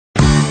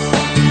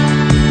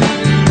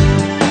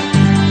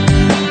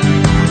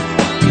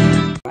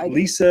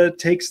Lisa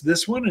takes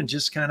this one and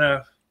just kind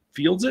of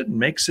fields it and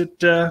makes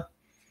it,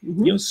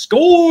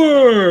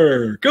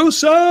 score! Go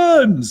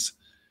Suns!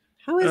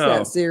 How is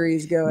that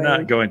series going?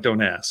 Not going,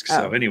 don't ask.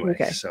 So anyway,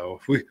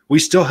 so we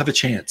still have a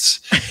chance.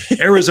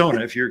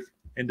 Arizona, if you're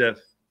into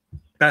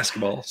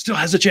basketball, still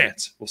has a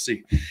chance. We'll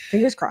see.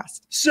 Fingers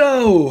crossed.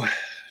 So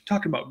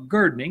talking about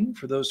gardening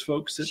for those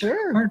folks that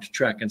aren't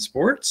tracking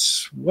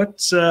sports,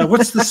 what's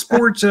the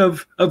sport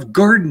of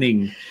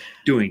gardening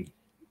doing?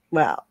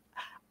 Well,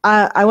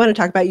 I want to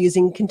talk about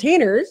using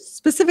containers,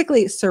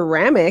 specifically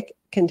ceramic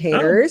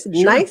containers,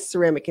 nice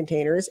ceramic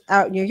containers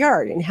out in your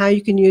yard, and how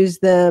you can use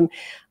them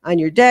on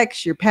your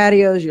decks, your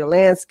patios, your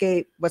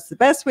landscape. What's the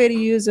best way to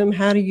use them,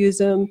 how to use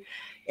them.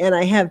 And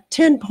I have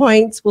 10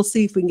 points. We'll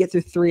see if we can get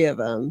through 3 of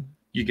them.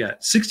 You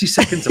got 60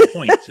 seconds a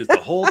point. The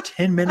whole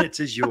 10 minutes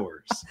is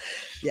yours.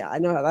 Yeah, I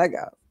know how that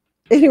goes.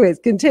 Anyways,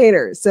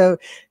 containers. So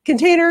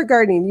container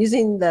gardening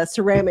using the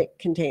ceramic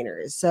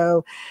containers.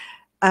 So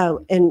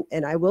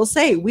and I will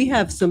say we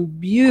have some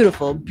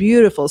beautiful,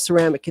 beautiful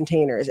ceramic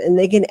containers, and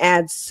they can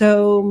add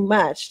so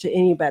much to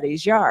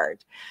anybody's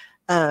yard.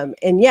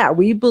 And yeah,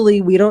 we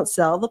believe we don't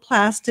sell the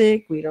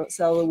plastic, we don't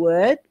sell the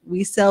wood,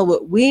 we sell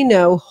what we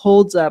know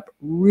holds up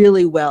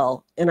really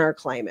well in our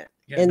climate.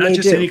 Yeah, and not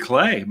just any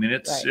clay. I mean,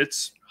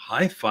 it's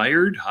high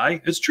fired,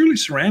 it's truly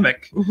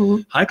ceramic,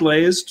 high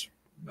glazed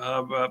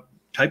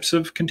types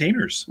of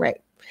containers.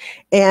 Right.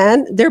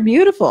 And they're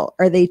beautiful.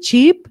 Are they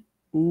cheap?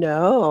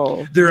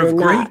 No, they're of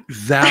great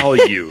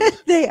value.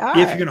 They are.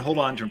 If you're going to hold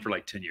on to them for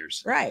like 10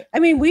 years. Right. I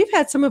mean, we've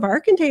had some of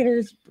our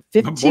containers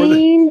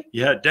 15,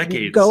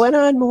 decades going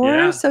on more.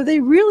 Yeah. So they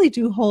really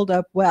do hold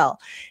up well,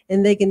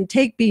 and they can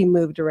be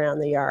moved around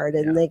the yard,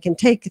 and they can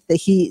take the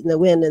heat and the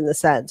wind and the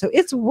sun. So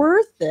it's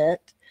worth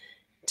it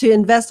to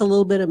invest a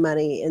little bit of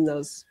money in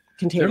those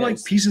containers. They're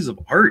like pieces of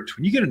art.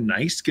 When you get a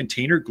nice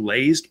container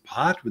glazed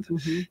pot with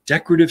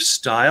decorative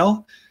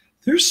style,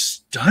 they're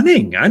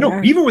stunning. I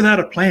know, even without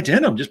a plant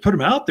in them, just put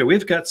them out there.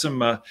 We've got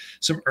some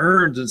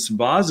urns and some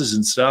vases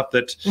and stuff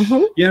that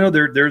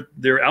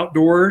they're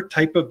outdoor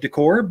type of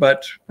decor,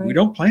 but we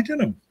don't plant in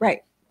them.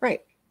 Right.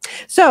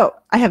 So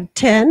I have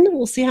 10.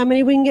 We'll see how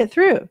many we can get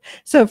through.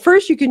 So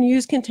first, you can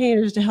use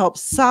containers to help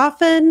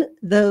soften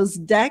those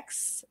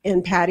decks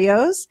and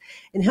patios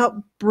and help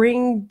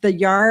bring the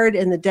yard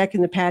and the deck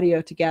and the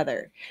patio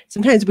together.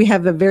 Sometimes we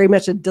have very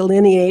much a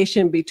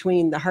delineation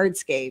between the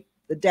hardscape,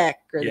 the deck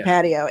or the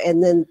patio,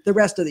 and then the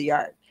rest of the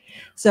yard.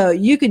 So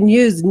you can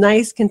use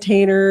nice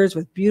containers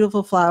with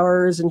beautiful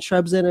flowers and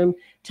shrubs in them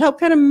to help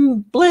kind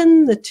of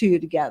blend the two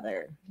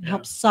together,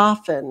 help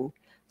soften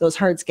those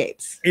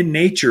hardscapes. In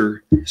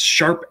nature,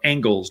 sharp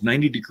angles,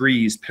 90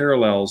 degrees,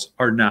 parallels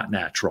are not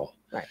natural.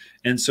 Right.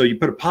 And so you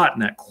put a pot in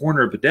that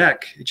corner of a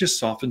deck, it just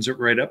softens it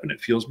right up and it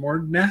feels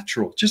more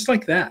natural, just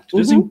like that.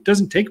 It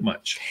doesn't take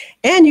much.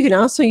 And you can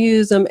also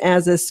use them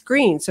as a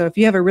screen. So if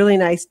you have a really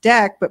nice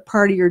deck, but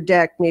part of your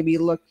deck, maybe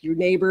your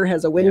neighbor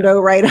has a window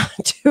right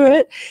onto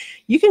it,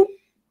 you can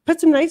put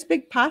some nice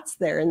big pots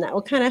there, and that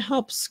will kind of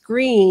help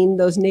screen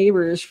those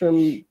neighbors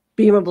from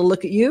being able to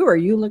look at you or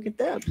you look at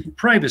them.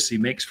 Privacy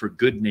makes for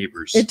good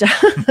neighbors. It does.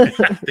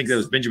 I think that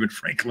was Benjamin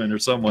Franklin or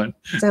someone.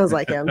 Sounds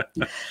like him.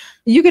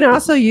 You can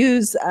also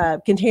use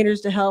containers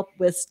to help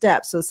with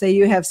steps. So say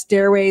you have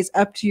stairways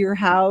up to your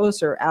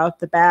house or out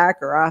the back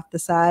or off the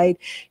side.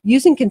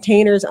 Using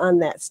containers on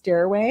that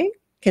stairway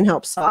can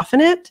help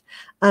soften it.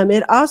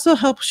 It also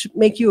helps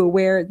make you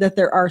aware that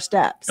there are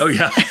steps. Oh,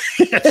 yeah.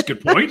 That's a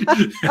good point.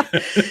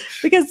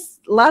 Because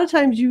a lot of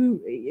times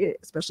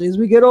especially as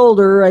we get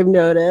older, I've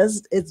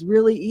noticed it's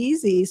really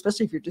easy,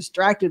 especially if you're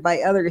distracted by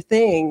other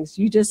things,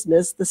 you just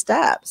miss the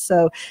steps.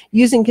 So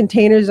using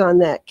containers on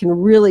that can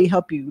really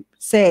help you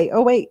say,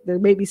 oh, wait, there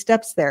may be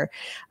steps there.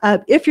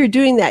 If you're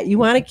doing that, you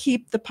want to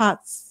keep the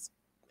pots,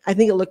 I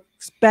think it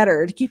looks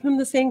better to keep them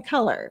the same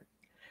color.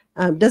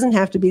 Doesn't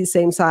have to be the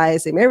same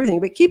size, same everything,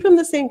 but keep them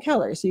the same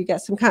color. So you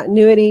got some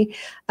continuity,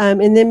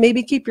 and then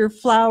maybe keep your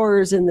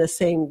flowers in the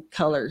same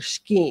color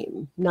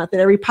scheme. Not that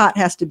every pot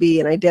has to be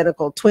an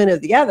identical twin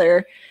of the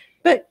other,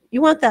 but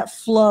you want that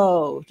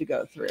flow to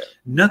go through.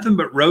 Nothing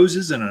but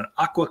roses in an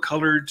aqua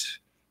colored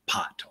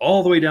pot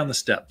all the way down the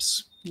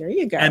steps. There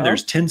you go. And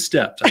there's 10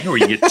 steps. I know where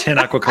you get 10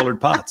 aqua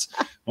colored pots.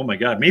 Oh my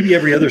God. Maybe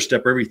every other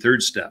step or every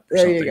third step or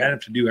something. I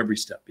have to do every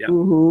step. Yeah.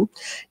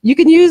 You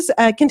can use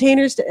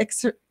containers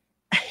to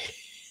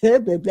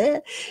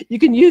you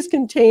can use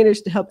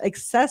containers to help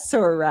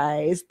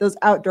accessorize those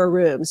outdoor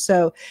rooms.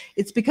 So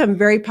it's become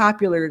very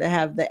popular to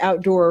have the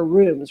outdoor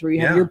rooms where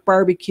you have your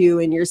barbecue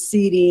and your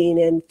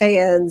seating and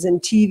fans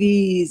and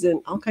TVs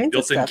and all kinds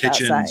of stuff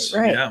kitchens, outside.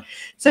 Right. Yeah.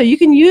 So you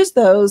can use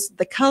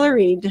the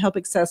coloring to help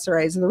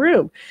accessorize the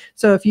room.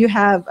 So if you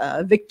have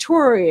a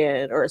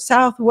Victorian or a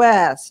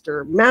Southwest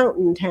or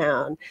mountain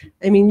town,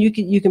 I mean,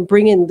 you can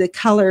bring in the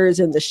colors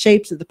and the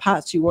shapes of the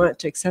pots you want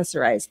to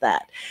accessorize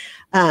that.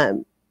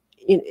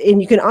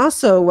 And you can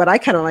also, what I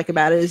kind of like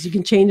about it is you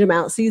can change them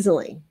out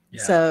seasonally.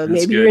 Yeah, so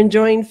maybe you're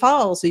enjoying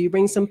fall, so you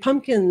bring some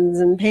pumpkins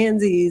and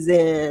pansies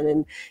in,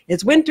 and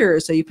it's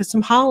winter, so you put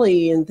some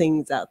holly and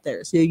things out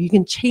there. So you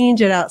can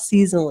change it out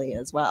seasonally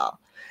as well.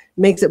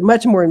 Makes it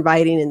much more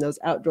inviting in those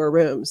outdoor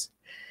rooms.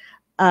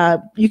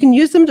 You can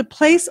use them to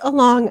place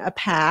along a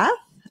path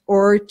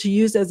or to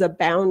use as a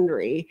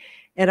boundary.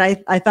 And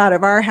I thought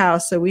of our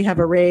house, so we have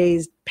a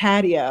raised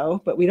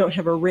patio, but we don't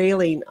have a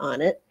railing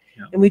on it.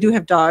 Yeah. And we do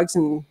have dogs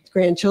and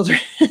grandchildren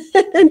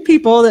and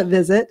people that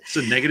visit. It's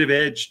a negative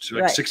edge,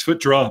 like 6 foot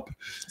drop.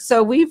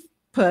 So we've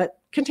put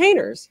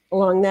containers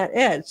along that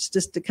edge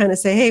just to kind of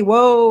say, hey,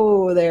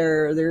 whoa,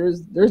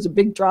 there's a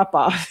big drop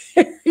off.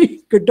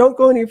 Don't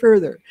go any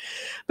further.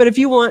 But if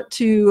you want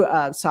to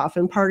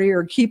soften part of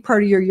or keep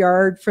part of your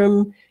yard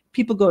from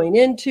people going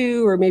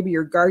into, or maybe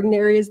your garden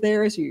area is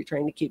there, so you're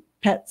trying to keep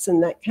pets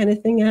and that kind of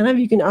thing out of,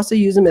 you can also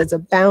use them as a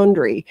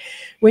boundary.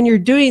 When you're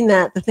doing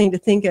that, the thing to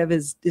think of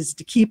is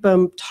to keep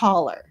them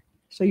taller.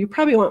 So you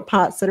probably want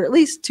pots that are at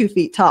least 2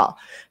 feet tall,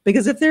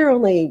 because if they're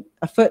only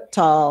a foot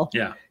tall,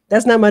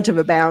 that's not much of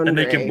a boundary. And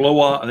they can blow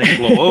off, they can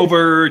blow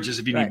over. Just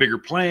if you need bigger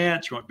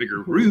plants, you want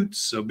bigger roots,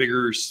 so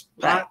bigger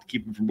spot to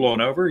keep them from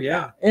blowing over.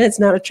 Yeah. And it's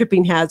not a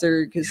tripping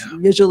hazard, because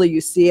visually you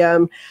see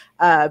them.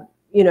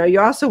 You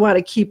also want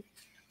to keep,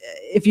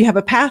 if you have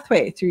a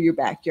pathway through your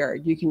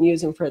backyard, you can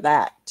use them for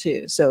that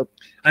too. So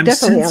I'm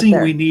sensing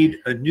we need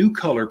a new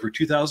color for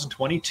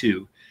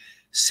 2022.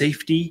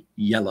 Safety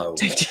yellow.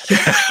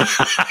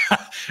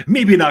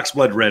 Maybe an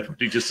oxblood red would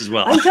do just as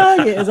well. I'm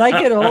telling you, as I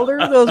get older,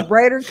 those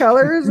brighter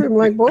colors, I'm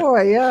like,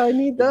 boy, yeah, I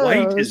need those.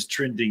 White is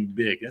trending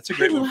big. That's a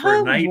great one for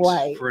a night.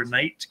 White. For a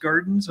night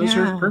gardens, those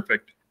are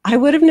perfect. I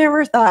would have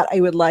never thought I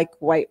would like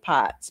white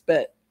pots,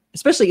 but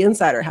especially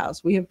inside our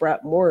house, we have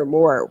brought more and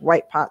more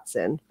white pots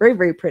in. Very,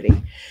 very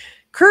pretty.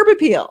 Curb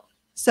appeal.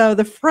 So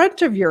the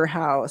front of your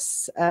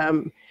house,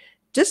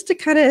 just to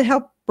kind of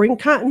help bring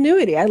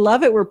continuity. I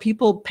love it where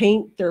people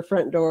paint their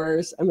front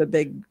doors.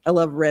 I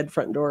love red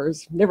front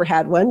doors. Never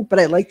had one, but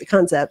I like the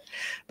concept.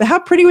 But how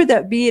pretty would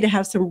that be to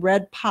have some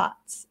red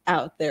pots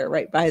out there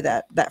right by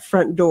that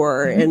front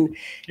door? And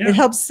it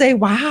helps say,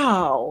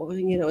 wow,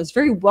 it's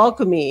very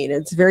welcoming.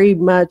 It's very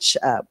much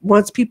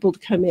wants people to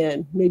come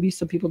in. Maybe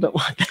some people don't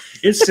want that.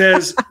 It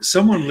says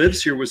someone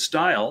lives here with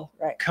style.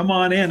 Right. Come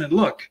on in and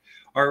look.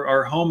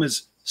 Our home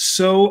is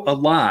so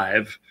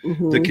alive.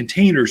 The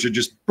containers are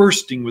just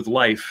bursting with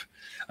life.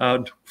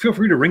 Feel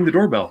free to ring the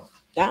doorbell.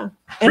 Yeah.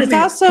 And it's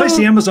also place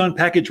the Amazon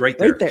package right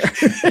there.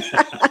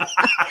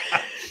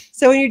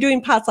 So when you're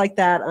doing pots like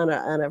that on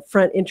a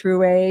front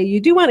entryway, you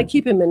do want to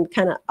keep them in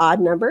kind of odd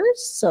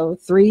numbers. So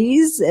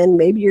 3s, and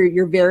maybe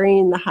you're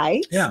varying the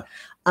height. Yeah.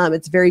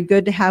 It's very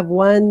good to have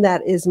one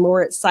that is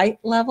more at sight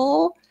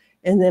level,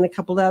 and then a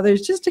couple of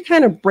others just to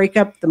kind of break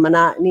up the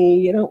monotony.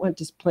 You don't want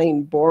just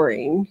plain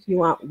boring. You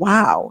want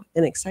wow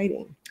and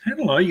exciting. I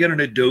don't know. You got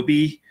an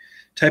Adobe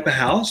type of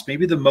house,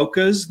 maybe the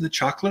mochas, the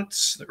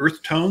chocolates, the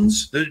earth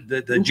tones,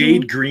 the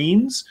jade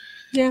greens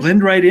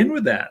blend right in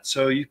with that.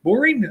 So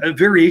boring, a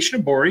variation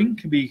of boring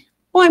can be.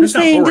 Well, I'm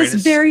saying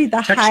just vary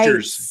the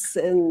heights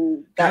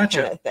and that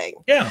kind of thing.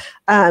 Yeah.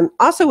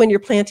 Also, when you're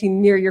planting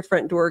near your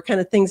front door, kind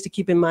of things to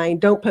keep in mind.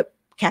 Don't put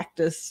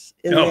cactus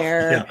in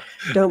there. Yeah.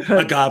 Don't put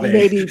agave,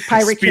 maybe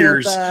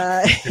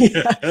pyracantha.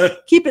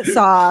 Keep it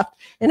soft.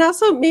 And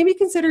also maybe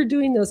consider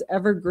doing those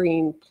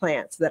evergreen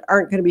plants that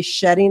aren't going to be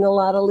shedding a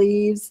lot of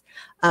leaves.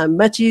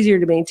 Much easier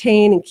to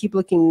maintain and keep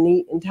looking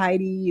neat and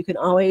tidy. You can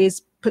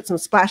always put some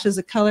splashes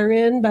of color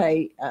in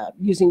by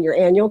using your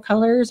annual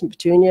colors and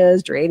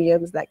petunias,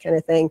 geraniums, that kind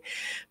of thing.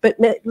 But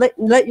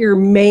let your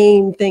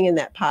main thing in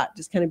that pot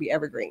just kind of be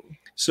evergreen.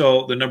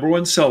 So the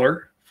 #1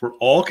 seller for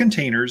all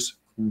containers,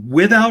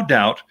 without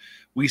doubt,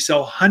 we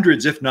sell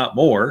hundreds, if not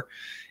more,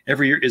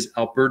 every year, is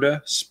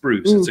Alberta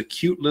spruce. It's a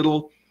cute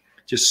little,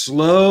 just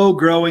slow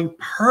growing,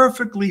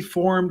 perfectly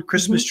formed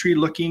Christmas tree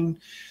looking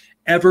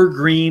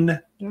evergreen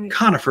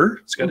conifer.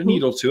 It's got a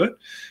needle to it.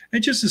 It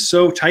just is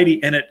so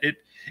tidy, and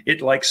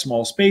it likes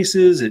small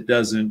spaces. It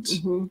doesn't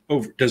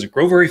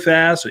grow very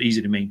fast, so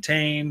easy to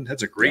maintain.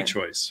 That's a great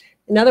choice.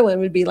 Another one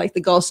would be like the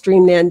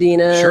Gulfstream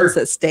Nandinas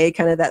that stay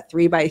kind of that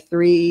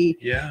 3x3.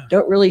 Yeah.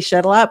 Don't really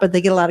shed a lot, but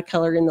they get a lot of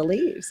color in the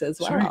leaves as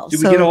well. Right.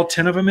 Did we get all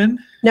 10 of them in?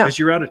 No. Because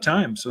you're out of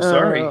time. So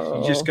sorry.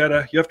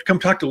 You have to come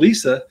talk to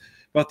Lisa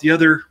about the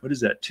other, what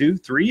is that, 2,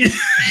 3?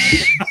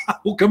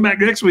 We'll come back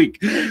next week.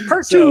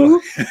 Part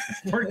 2.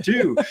 Part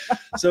 2.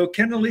 So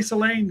Ken and Lisa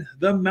Lane,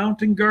 the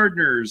Mountain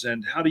Gardeners,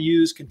 and how to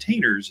use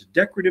containers,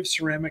 decorative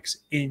ceramics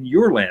in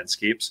your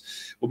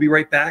landscapes. We'll be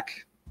right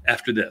back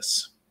after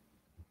this.